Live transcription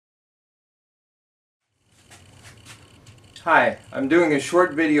Hi, I'm doing a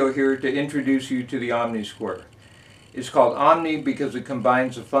short video here to introduce you to the OmniSquare. It's called Omni because it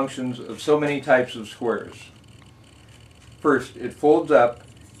combines the functions of so many types of squares. First, it folds up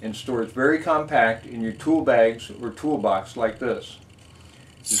and stores very compact in your tool bags or toolbox like this.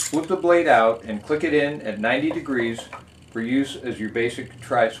 Just flip the blade out and click it in at 90 degrees for use as your basic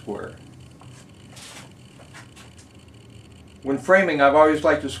tri-square. When framing, I've always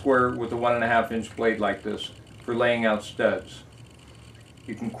liked a square with a 1.5 inch blade like this for laying out studs.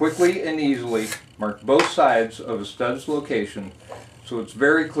 You can quickly and easily mark both sides of a stud's location so it's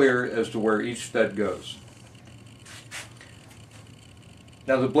very clear as to where each stud goes.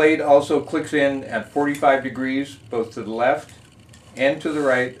 Now the blade also clicks in at 45 degrees both to the left and to the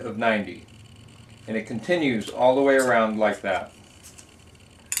right of 90, and it continues all the way around like that.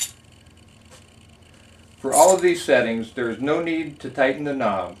 For all of these settings, there is no need to tighten the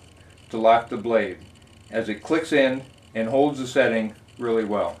knob to lock the blade, as it clicks in and holds the setting really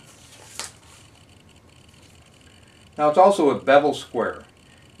well. Now it's also a bevel square.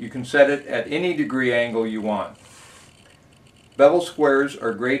 You can set it at any degree angle you want. Bevel squares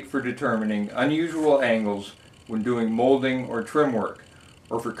are great for determining unusual angles when doing molding or trim work,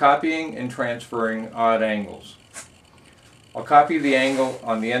 or for copying and transferring odd angles. I'll copy the angle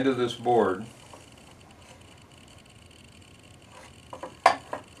on the end of this board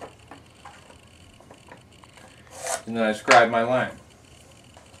and then I scribe my line.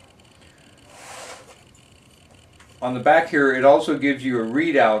 On the back here, it also gives you a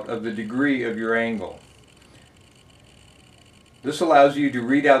readout of the degree of your angle. This allows you to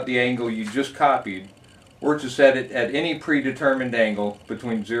read out the angle you just copied, or to set it at any predetermined angle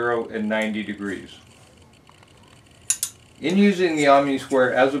between 0 and 90 degrees. In using the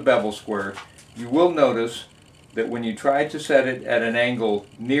OmniSquare as a bevel square, you will notice that when you try to set it at an angle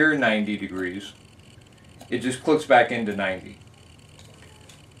near 90 degrees, it just clicks back into 90.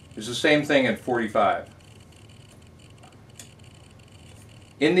 It's the same thing at 45.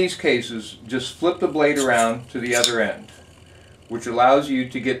 In these cases, just flip the blade around to the other end, which allows you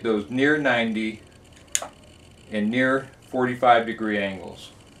to get those near 90 and near 45 degree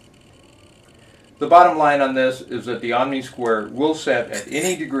angles. The bottom line on this is that the OmniSquare will set at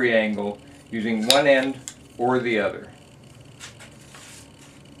any degree angle using one end or the other.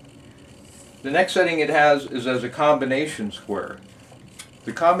 The next setting it has is as a combination square.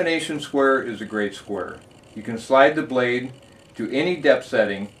 The combination square is a great square. You can slide the blade to any depth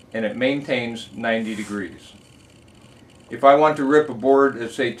setting and it maintains 90 degrees. If I want to rip a board at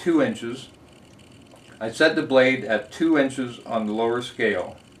say 2 inches, I set the blade at 2 inches on the lower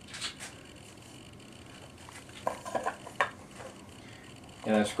scale.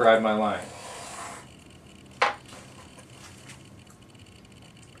 And I scribe my line.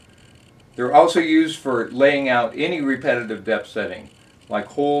 They're also used for laying out any repetitive depth setting, like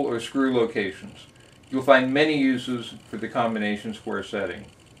hole or screw locations. You'll find many uses for the combination square setting.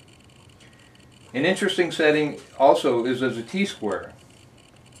 An interesting setting also is as a T-square.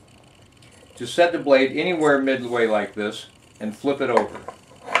 Just set the blade anywhere midway like this and flip it over.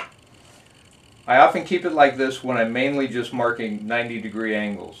 I often keep it like this when I'm mainly just marking 90 degree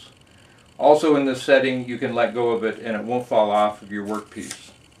angles. Also in this setting you can let go of it and it won't fall off of your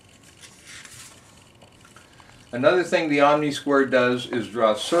workpiece. Another thing the OmniSquare does is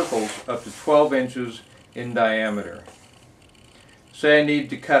draw circles up to 12 inches in diameter. Say I need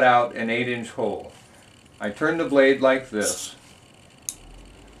to cut out an 8-inch hole. I turn the blade like this,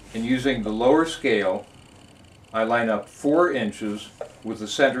 and using the lower scale, I line up 4 inches with the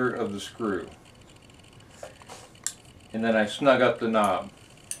center of the screw. And then I snug up the knob.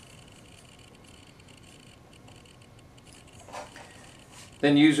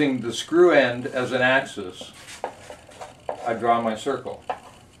 Then using the screw end as an axis, I draw my circle.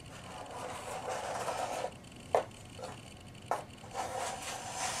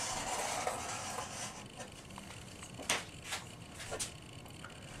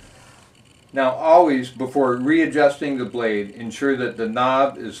 Now always, before readjusting the blade, ensure that the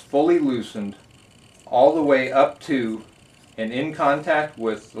knob is fully loosened all the way up to and in contact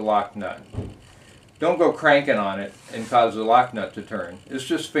with the lock nut. Don't go cranking on it and cause the lock nut to turn. It's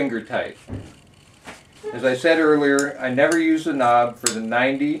just finger tight. As I said earlier, I never use the knob for the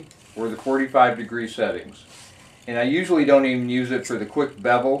 90 or the 45 degree settings. And I usually don't even use it for the quick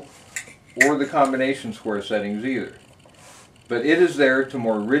bevel or the combination square settings either. But it is there to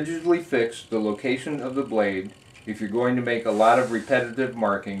more rigidly fix the location of the blade if you're going to make a lot of repetitive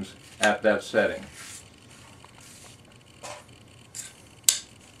markings at that setting.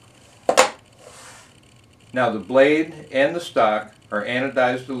 Now the blade and the stock are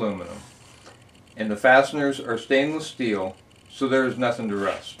anodized aluminum. and the fasteners are stainless steel, so there is nothing to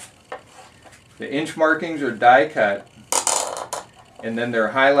rust. The inch markings are die cut, and then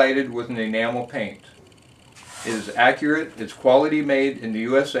they're highlighted with an enamel paint. It is accurate, it's quality made in the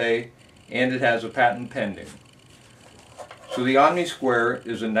USA, and it has a patent pending. So the OmniSquare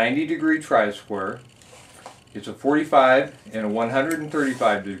is a 90-degree tri-square. It's a 45 and a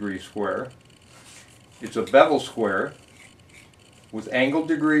 135-degree square. It's a bevel square with angled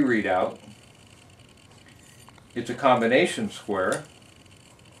degree readout. It's a combination square.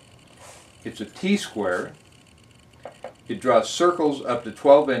 It's a T-square. It draws circles up to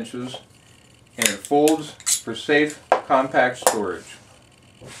 12 inches, and it folds for safe, compact storage.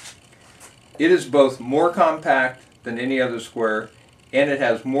 It is both more compact than any other square, and it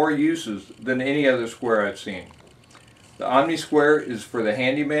has more uses than any other square I've seen. The OmniSquare is for the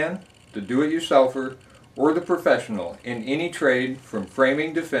handyman, the do-it-yourselfer, or the professional in any trade from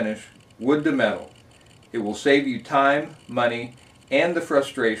framing to finish, wood to metal. It will save you time, money, and the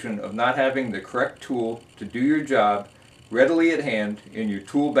frustration of not having the correct tool to do your job readily at hand in your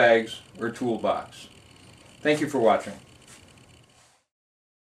tool bags or toolbox. Thank you for watching.